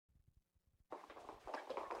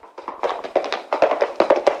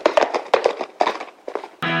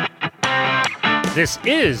This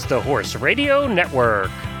is the Horse Radio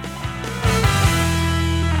Network.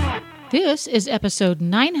 This is episode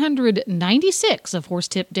 996 of Horse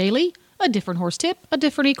Tip Daily. A different horse tip, a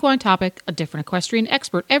different equine topic, a different equestrian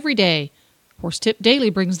expert every day. Horse Tip Daily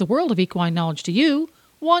brings the world of equine knowledge to you,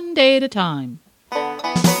 one day at a time.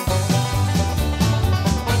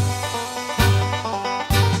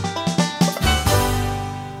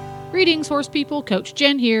 Greetings, horse people. Coach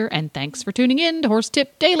Jen here, and thanks for tuning in to Horse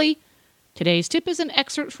Tip Daily. Today's tip is an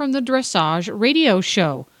excerpt from the Dressage radio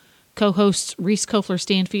show. Co-hosts Reese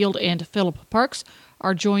Kofler-Stanfield and Philip Parks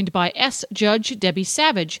are joined by S. Judge Debby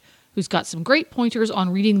Savage, who's got some great pointers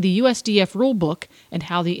on reading the USDF rulebook and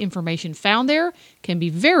how the information found there can be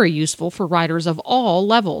very useful for riders of all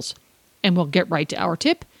levels. And we'll get right to our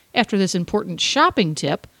tip after this important shopping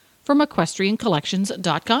tip from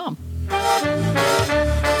EquestrianCollections.com.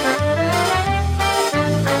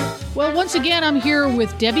 Well, once again, I'm here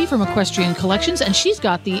with Debby from Equestrian Collections, and she's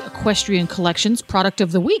got the Equestrian Collections Product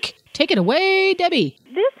of the Week. Take it away, Debby.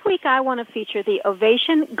 This week I want to feature the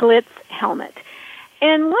Ovation Glitz helmet.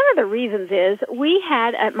 And one of the reasons is we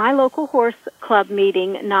had at my local horse club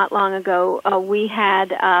meeting not long ago, we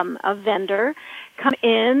had a vendor come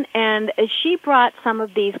in, and she brought some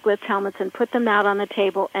of these Glitz helmets and put them out on the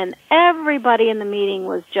table, and everybody in the meeting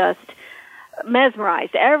was just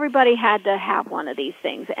mesmerized. Everybody had to have one of these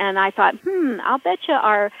things. And I thought, I'll bet you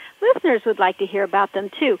our listeners would like to hear about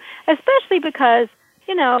them too, especially because,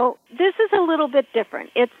 you know, this is a little bit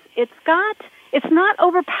different. It's not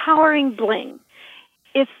overpowering bling.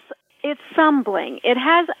 It's some bling. It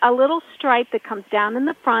has a little stripe that comes down in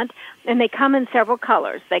the front, and they come in several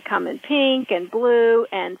colors. They come in pink and blue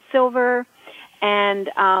and silver. And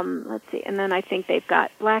let's see, and then I think they've got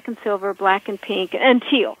black and silver, black and pink, and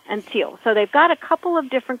teal. So they've got a couple of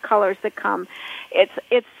different colors that come.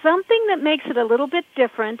 It's something that makes it a little bit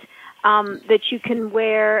different, that you can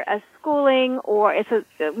wear as schooling, or it's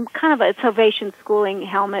it's Ovation schooling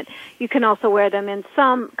helmet. You can also wear them in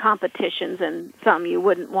some competitions, and some you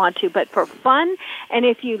wouldn't want to, but for fun. And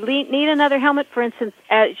if you need another helmet, for instance,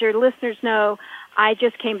 as your listeners know, I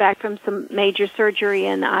just came back from some major surgery,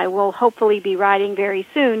 and I will hopefully be riding very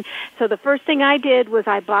soon. So the first thing I did was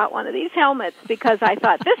I bought one of these helmets because I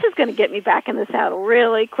thought this is going to get me back in the saddle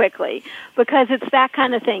really quickly, because it's that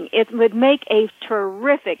kind of thing. It would make a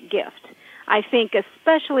terrific gift, I think,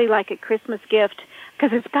 especially like a Christmas gift,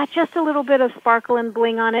 because it's got just a little bit of sparkle and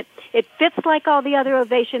bling on it. It fits like all the other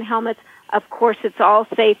Ovation helmets. Of course, it's all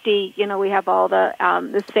safety. You know, we have all the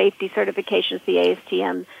safety certifications, the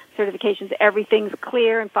ASTM certifications. Everything's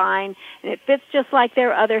clear and fine, and it fits just like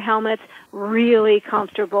their other helmets. Really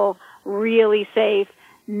comfortable, really safe.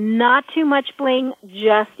 Not too much bling,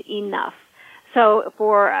 just enough. So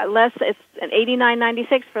for it's an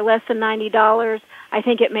 $89.96 for less than $90. I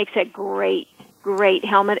think it makes a great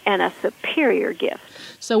helmet and a superior gift.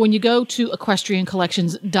 So when you go to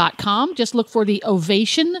EquestrianCollections.com, just look for the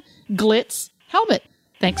Ovation Glitz helmet.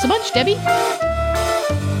 Thanks so much, Debby.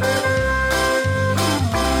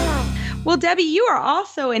 Well, Debby, you are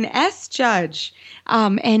also an S judge,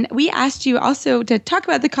 and we asked you also to talk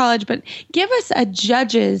about the college, but give us a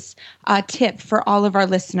judge's tip for all of our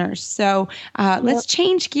listeners. So let's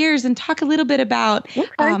change gears and talk a little bit about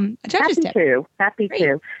a judge's tip. Happy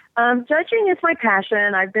to. Judging is my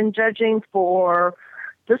passion. I've been judging for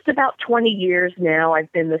just about 20 years now.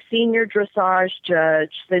 I've been the senior dressage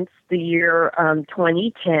judge since the year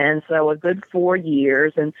 2010, so a good 4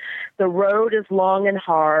 years. And the road is long and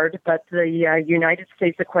hard, but the United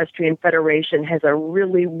States Equestrian Federation has a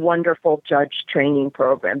really wonderful judge training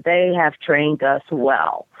program. They have trained us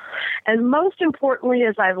well. And most importantly,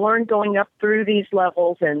 as I've learned going up through these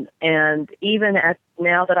levels, and even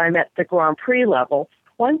now that I'm at the Grand Prix level,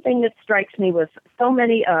 one thing that strikes me with so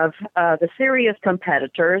many of the serious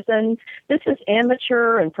competitors, and this is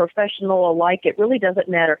amateur and professional alike, it really doesn't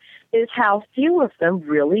matter, is how few of them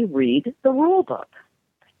really read the rule book.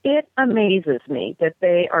 It amazes me that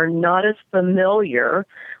they are not as familiar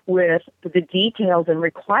with the details and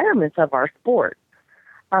requirements of our sport.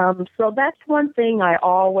 So that's one thing I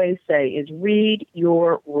always say is read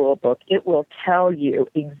your rule book. It will tell you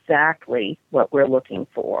exactly what we're looking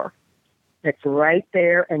for. It's right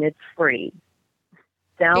there, and it's free.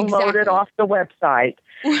 Download it off the website.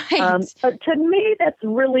 Right. But to me, that's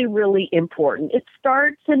really, really important. It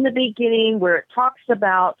starts in the beginning where it talks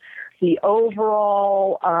about the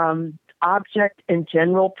overall object and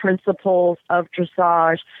general principles of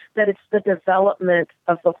dressage, that it's the development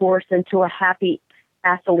of the horse into a happy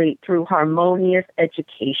athlete through harmonious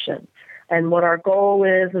education. And what our goal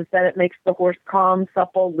is that it makes the horse calm,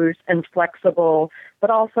 supple, loose, and flexible, but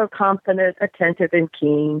also confident, attentive, and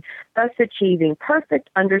keen, thus achieving perfect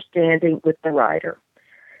understanding with the rider.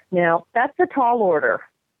 Now, that's a tall order,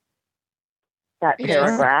 that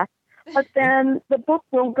paragraph. But then the book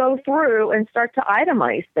will go through and start to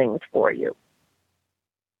itemize things for you.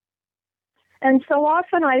 And so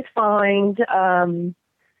often I find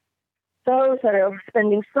those that are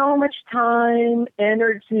spending so much time,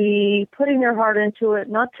 energy, putting their heart into it,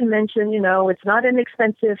 not to mention, it's not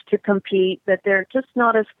inexpensive to compete, that they're just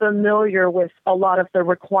not as familiar with a lot of the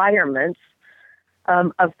requirements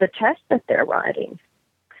of the test that they're riding.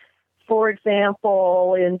 For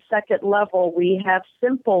example, in second level, we have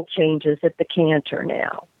simple changes at the canter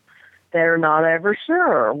now. They're not ever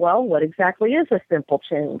sure, well, what exactly is a simple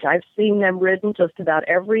change? I've seen them ridden just about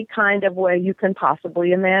every kind of way you can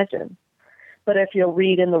possibly imagine. But if you'll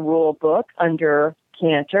read in the rule book under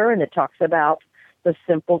canter, and it talks about the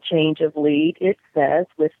simple change of lead, it says,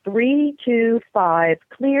 with 3 to 5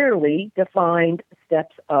 clearly defined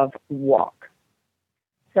steps of walk.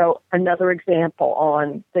 So another example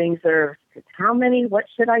on things that are, how many, what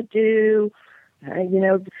should I do?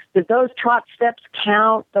 Did those trot steps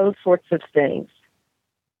count? Those sorts of things.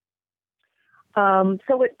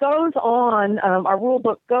 So it goes on, our rule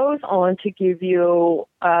book goes on to give you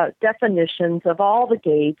definitions of all the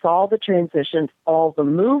gaits, all the transitions, all the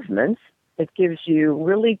movements. It gives you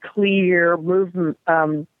really clear movement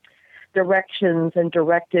directions and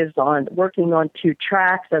directives on working on 2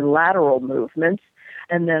 tracks and lateral movements.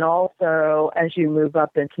 And then also, as you move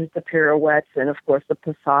up into the pirouettes and, of course, the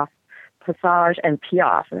passage and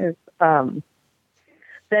piaffe,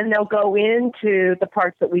 then they'll go into the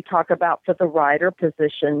parts that we talk about for the rider,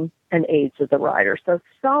 position, and aids of the rider.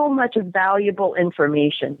 So much valuable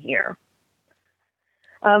information here.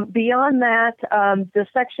 Beyond that, the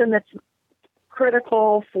section that's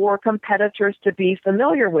critical for competitors to be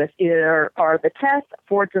familiar with are the tests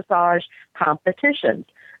for dressage competitions.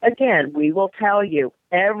 Again, we will tell you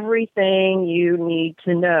everything you need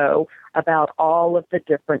to know about all of the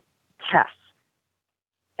different tests.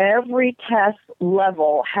 Every test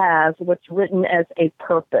level has what's written as a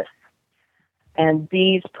purpose. And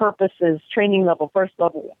these purposes, training level, first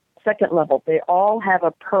level, second level, they all have a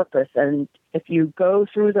purpose. And if you go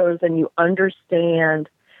through those and you understand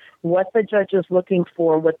what the judge is looking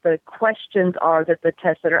for, what the questions are that the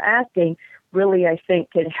tests that are asking, really, I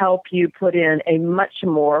think, can help you put in a much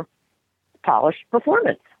more polished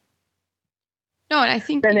performance. No, and I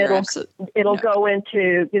think then it'll go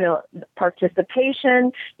into,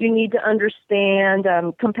 participation. You need to understand,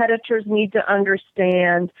 competitors need to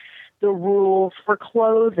understand the rules for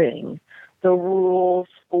clothing, the rules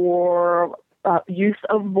for use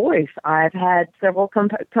of voice. I've had several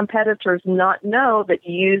competitors not know that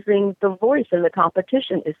using the voice in the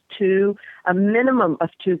competition is a minimum of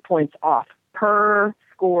 2 points off per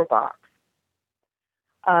score box.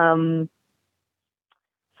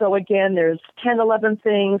 So again, there's 10, 11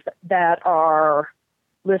 things that are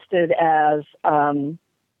listed as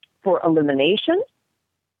for elimination,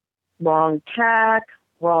 wrong tack,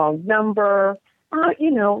 wrong number.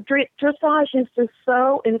 Dressage is just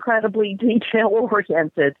so incredibly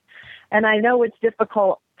detail-oriented. And I know it's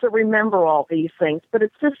difficult to remember all these things, but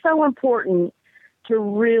it's just so important to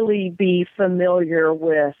really be familiar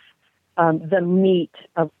with the meat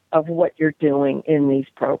of what you're doing in these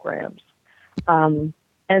programs.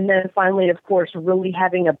 And then finally, of course, really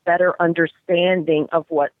having a better understanding of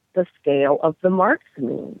what the scale of the marks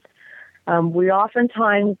means. We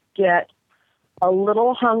oftentimes get a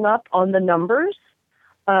little hung up on the numbers.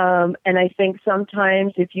 And I think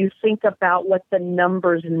sometimes if you think about what the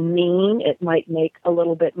numbers mean, it might make a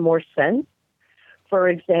little bit more sense. For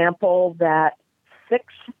example, that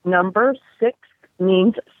number 6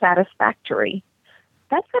 means satisfactory.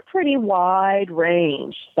 That's a pretty wide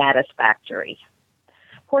range, satisfactory.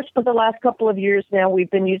 Of course, for the last couple of years now, we've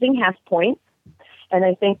been using half points, and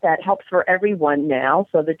I think that helps for everyone now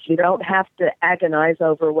so that you don't have to agonize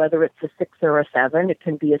over whether it's a 6 or a 7. It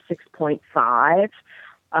can be a 6.5,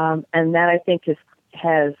 and that I think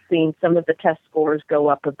has seen some of the test scores go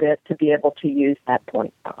up a bit to be able to use that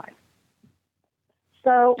 0.5.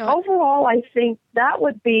 So overall, I think that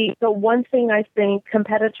would be the one thing I think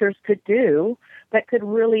competitors could do that could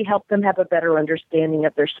really help them have a better understanding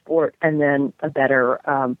of their sport and then a better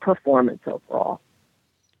performance overall.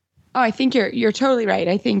 Oh, I think you're totally right.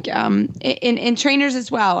 I think in trainers as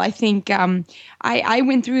well. I think I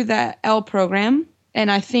went through the L program,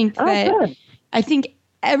 and I think I think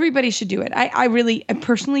everybody should do it. I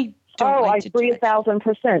personally don't like to do it. I agree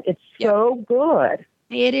 1,000%. It's so good.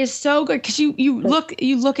 It is so good because you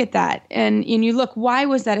look at that and you look, why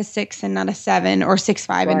was that a 6 and not a 7, or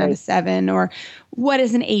 6.5 and not a 7, or what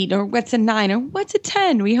is an 8, or what's a 9, or what's a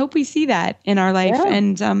 10? We hope we see that in our life. Yeah.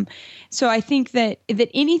 And so I think that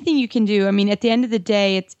anything you can do, I mean, at the end of the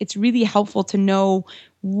day, it's really helpful to know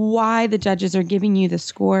why the judges are giving you the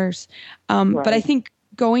scores. But I think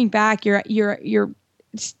going back, you're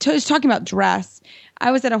talking about dress.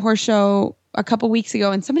 I was at a horse show a couple weeks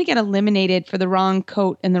ago, and somebody got eliminated for the wrong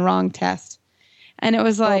coat and the wrong test. And it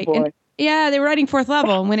was like, they were riding 4th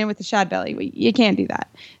level and went in with the shad belly. You can't do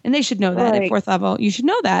that. And they should know that at 4th level. You should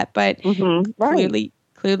know that, but clearly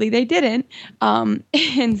they didn't.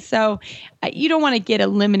 And so you don't want to get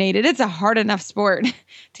eliminated. It's a hard enough sport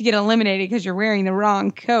to get eliminated because you're wearing the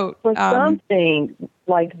wrong coat. For something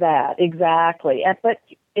like that, exactly. But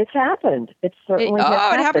it's happened. It certainly has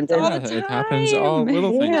happened. It happens all the time. It happens all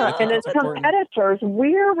little things. Yeah, and as competitors,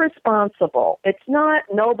 we're responsible. It's not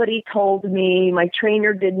nobody told me, my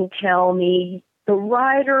trainer didn't tell me. The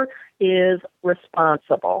rider is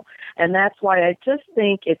responsible. And that's why I just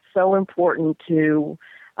think it's so important to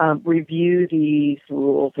review these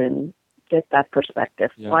rules and get that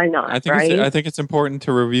perspective. Yeah. Why not? I think it's important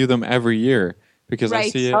to review them every year because I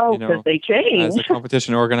see it, because they change. As a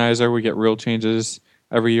competition organizer, we get rule changes.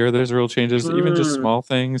 Every year there's rule changes, even just small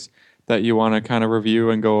things that you want to kind of review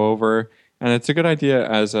and go over. And it's a good idea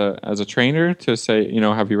as a trainer to say,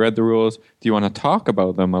 have you read the rules? Do you want to talk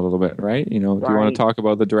about them a little bit, right? Do you want to talk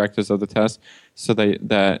about the directives of the test so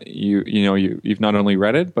that you've not only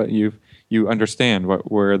read it, but you understand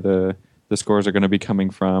where the scores are going to be coming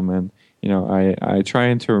from. And, I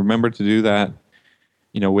try to remember to do that,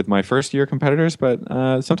 with my first year competitors, but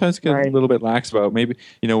sometimes get a little bit lax about maybe,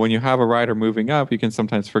 when you have a rider moving up, you can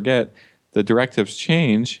sometimes forget the directives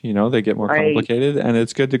change, they get more complicated, and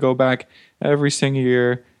it's good to go back every single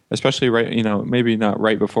year, especially maybe not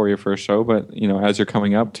right before your first show, but, as you're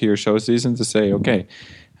coming up to your show season to say, okay,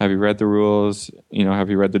 have you read the rules? Have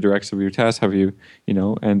you read the directives of your test? Have you,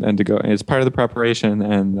 and to go, it's part of the preparation,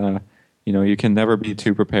 and, you can never be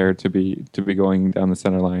too prepared to be going down the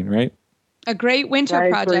center line, right? A great winter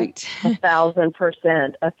project.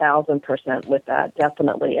 1,000% with that,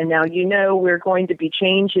 definitely. And now, we're going to be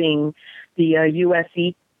changing the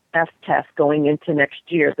USEF test going into next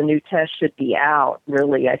year. The new test should be out,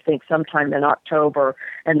 really, I think sometime in October,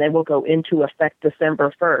 and they will go into effect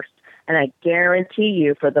December 1st. And I guarantee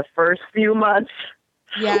you, for the first few months,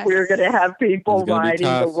 we're going to have people riding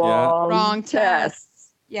the wrong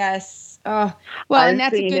tests. Yes. And that's a good thing.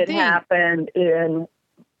 I've seen it happen in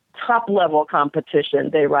top-level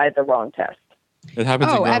competition. They ride the wrong test. It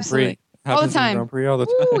happens in Grand Prix. All the time. Grand Prix all the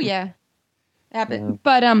time. Oh, yeah.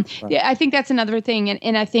 But I think that's another thing.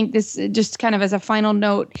 And I think this, just kind of as a final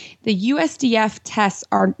note, the USDF tests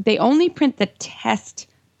they only print the test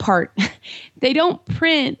part. They don't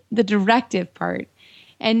print the directive part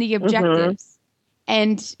and the objectives.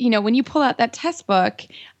 And, when you pull out that test book,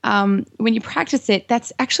 when you practice it,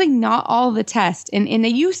 that's actually not all the test. And they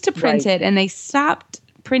used to print it, and they stopped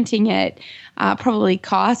printing it, probably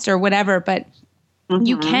cost or whatever, but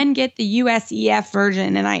you can get the USEF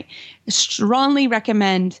version, and I strongly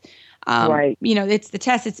recommend, it's the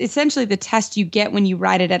test. It's essentially the test you get when you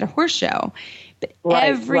ride it at a horse show. But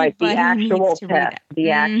everybody the actual needs to read it. The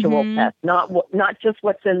actual test, not just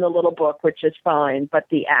what's in the little book, which is fine, but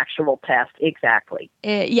the actual test, exactly.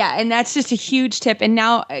 And that's just a huge tip. And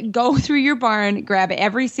now go through your barn, grab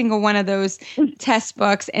every single one of those test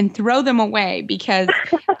books, and throw them away because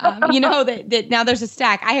that now there's a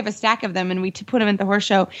stack. I have a stack of them, and we put them at the horse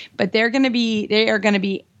show. But they are going to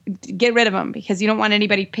be. Get rid of them because you don't want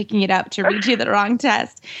anybody picking it up to read you the wrong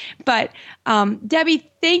test. But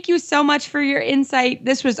Debbie, thank you so much for your insight.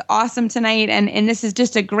 This was awesome tonight. And this is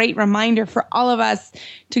just a great reminder for all of us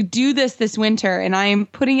to do this winter. And I'm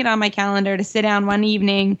putting it on my calendar to sit down one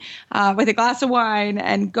evening with a glass of wine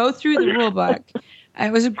and go through the rule book.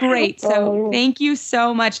 It was great. So thank you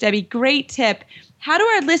so much, Debbie. Great tip. How do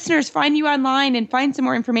our listeners find you online and find some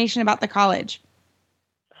more information about the college?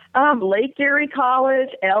 Lake Erie College,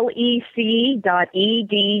 lec.edu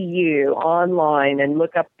online, and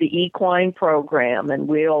look up the equine program, and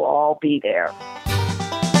we'll all be there.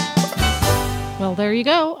 Well, there you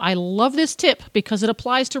go. I love this tip because it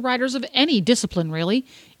applies to riders of any discipline, really,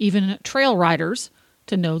 even trail riders,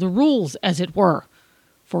 to know the rules, as it were.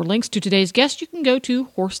 For links to today's guest, you can go to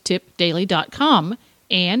horsetipdaily.com,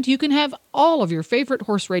 and you can have all of your favorite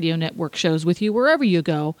Horse Radio Network shows with you wherever you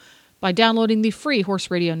go by downloading the free Horse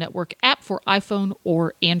Radio Network app for iPhone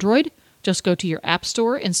or Android. Just go to your app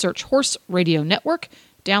store and search Horse Radio Network.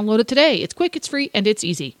 Download it today. It's quick, it's free, and it's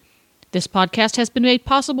easy. This podcast has been made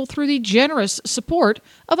possible through the generous support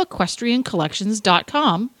of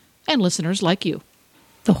EquestrianCollections.com and listeners like you.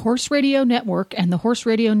 The Horse Radio Network and the Horse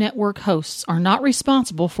Radio Network hosts are not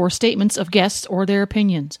responsible for statements of guests or their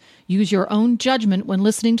opinions. Use your own judgment when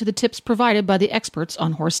listening to the tips provided by the experts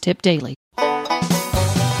on Horse Tip Daily.